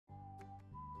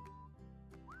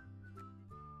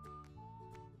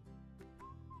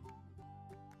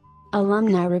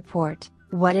Alumni Report,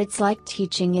 What It's Like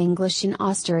Teaching English in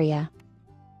Austria.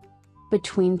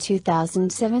 Between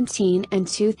 2017 and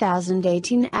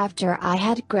 2018, after I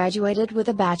had graduated with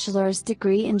a bachelor's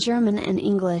degree in German and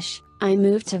English, I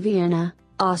moved to Vienna,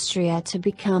 Austria to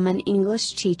become an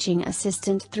English teaching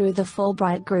assistant through the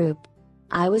Fulbright group.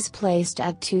 I was placed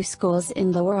at 2 schools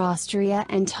in Lower Austria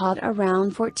and taught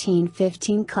around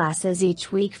 14-15 classes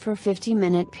each week for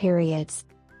 50-minute periods.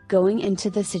 Going into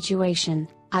the situation,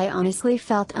 I honestly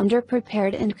felt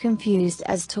underprepared and confused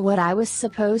as to what I was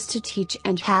supposed to teach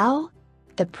and how.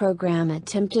 The program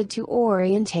attempted to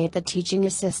orientate the teaching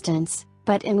assistants,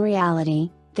 but in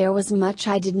reality, there was much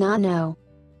I did not know.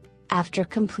 After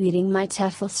completing my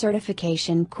TEFL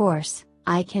certification course,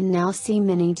 I can now see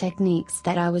many techniques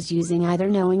that I was using either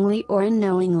knowingly or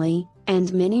unknowingly,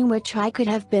 and many which I could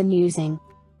have been using.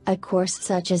 A course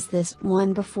such as this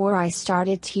one before I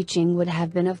started teaching would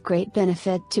have been of great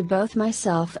benefit to both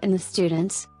myself and the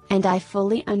students, and I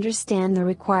fully understand the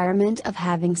requirement of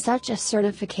having such a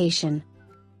certification.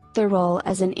 The role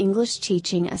as an English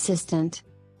teaching assistant.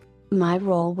 My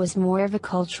role was more of a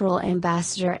cultural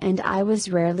ambassador, and I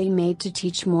was rarely made to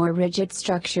teach more rigid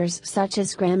structures such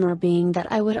as grammar, being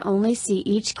that I would only see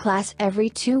each class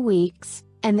every 2 weeks,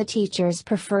 and the teachers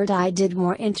preferred I did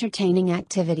more entertaining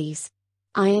activities.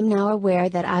 I am now aware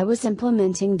that I was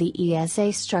implementing the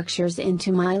ESA structures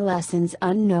into my lessons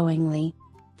unknowingly.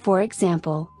 For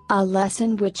example, a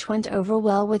lesson which went over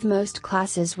well with most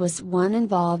classes was one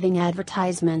involving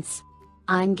advertisements.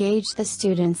 I engaged the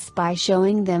students by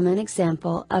showing them an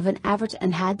example of an advert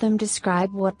and had them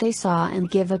describe what they saw and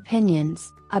give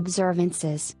opinions,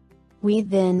 observances. We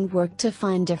then worked to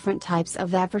find different types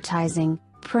of advertising,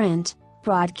 print,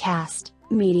 broadcast,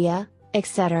 media,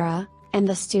 etc., and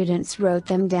the students wrote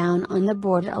them down on the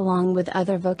board along with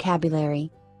other vocabulary.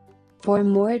 For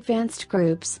more advanced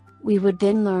groups, we would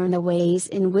then learn the ways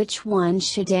in which one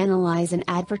should analyze an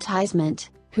advertisement,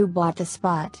 who bought the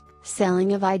spot,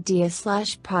 selling of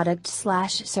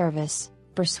idea/product/service,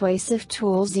 persuasive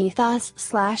tools,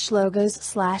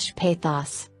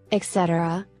 ethos/logos/pathos,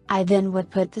 etc. I then would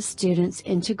put the students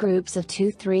into groups of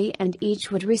 2-3 and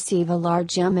each would receive a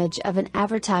large image of an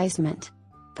advertisement.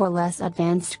 For less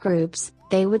advanced groups,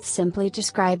 they would simply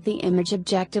describe the image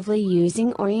objectively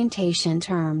using orientation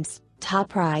terms,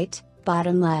 top right,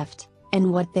 bottom left,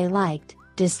 and what they liked,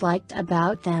 disliked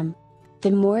about them.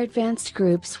 The more advanced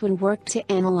groups would work to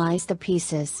analyze the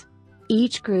pieces.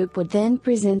 Each group would then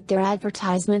present their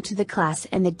advertisement to the class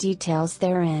and the details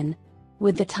therein.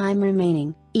 With the time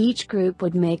remaining, each group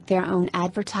would make their own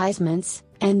advertisements,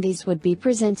 and these would be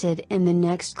presented in the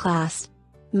next class.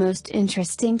 Most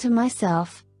interesting to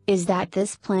myself, is that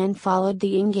this plan followed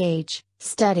the engage,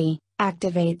 study,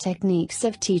 activate techniques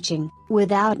of teaching,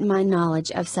 without my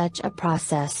knowledge of such a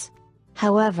process.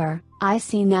 However, I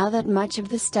see now that much of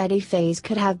the study phase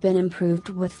could have been improved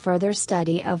with further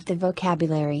study of the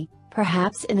vocabulary,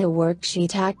 perhaps in a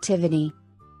worksheet activity.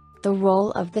 The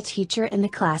role of the teacher in the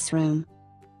classroom.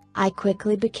 I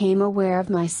quickly became aware of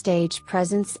my stage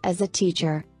presence as a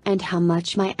teacher, and how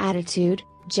much my attitude,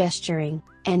 gesturing,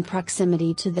 and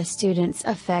proximity to the students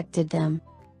affected them.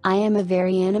 I am a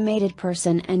very animated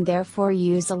person and therefore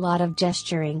use a lot of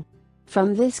gesturing.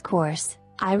 From this course,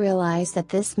 I realize that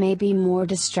this may be more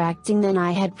distracting than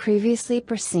I had previously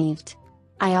perceived.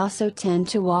 I also tend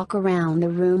to walk around the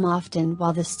room often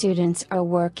while the students are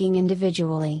working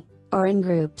individually, or in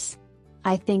groups.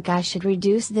 I think I should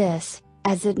reduce this,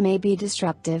 as it may be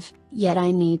disruptive, yet I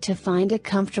need to find a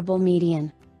comfortable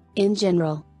median. In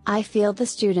general, I feel the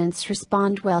students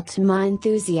respond well to my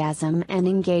enthusiasm and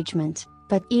engagement,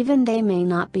 but even they may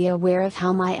not be aware of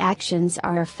how my actions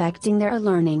are affecting their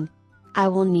learning. I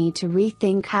will need to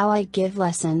rethink how I give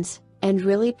lessons, and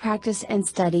really practice and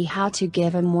study how to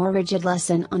give a more rigid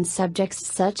lesson on subjects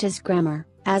such as grammar,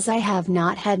 as I have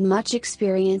not had much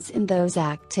experience in those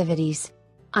activities.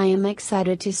 I am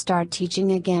excited to start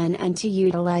teaching again and to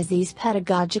utilize these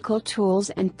pedagogical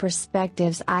tools and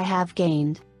perspectives I have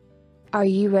gained. Are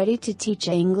you ready to teach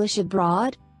English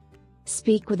abroad?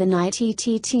 Speak with an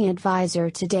ITTT advisor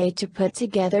today to put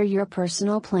together your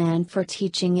personal plan for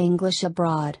teaching English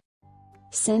abroad.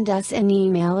 Send us an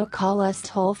email or call us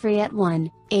toll-free at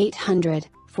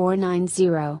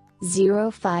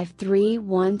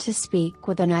 1-800-490-0531 to speak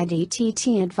with an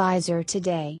ITTT advisor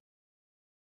today.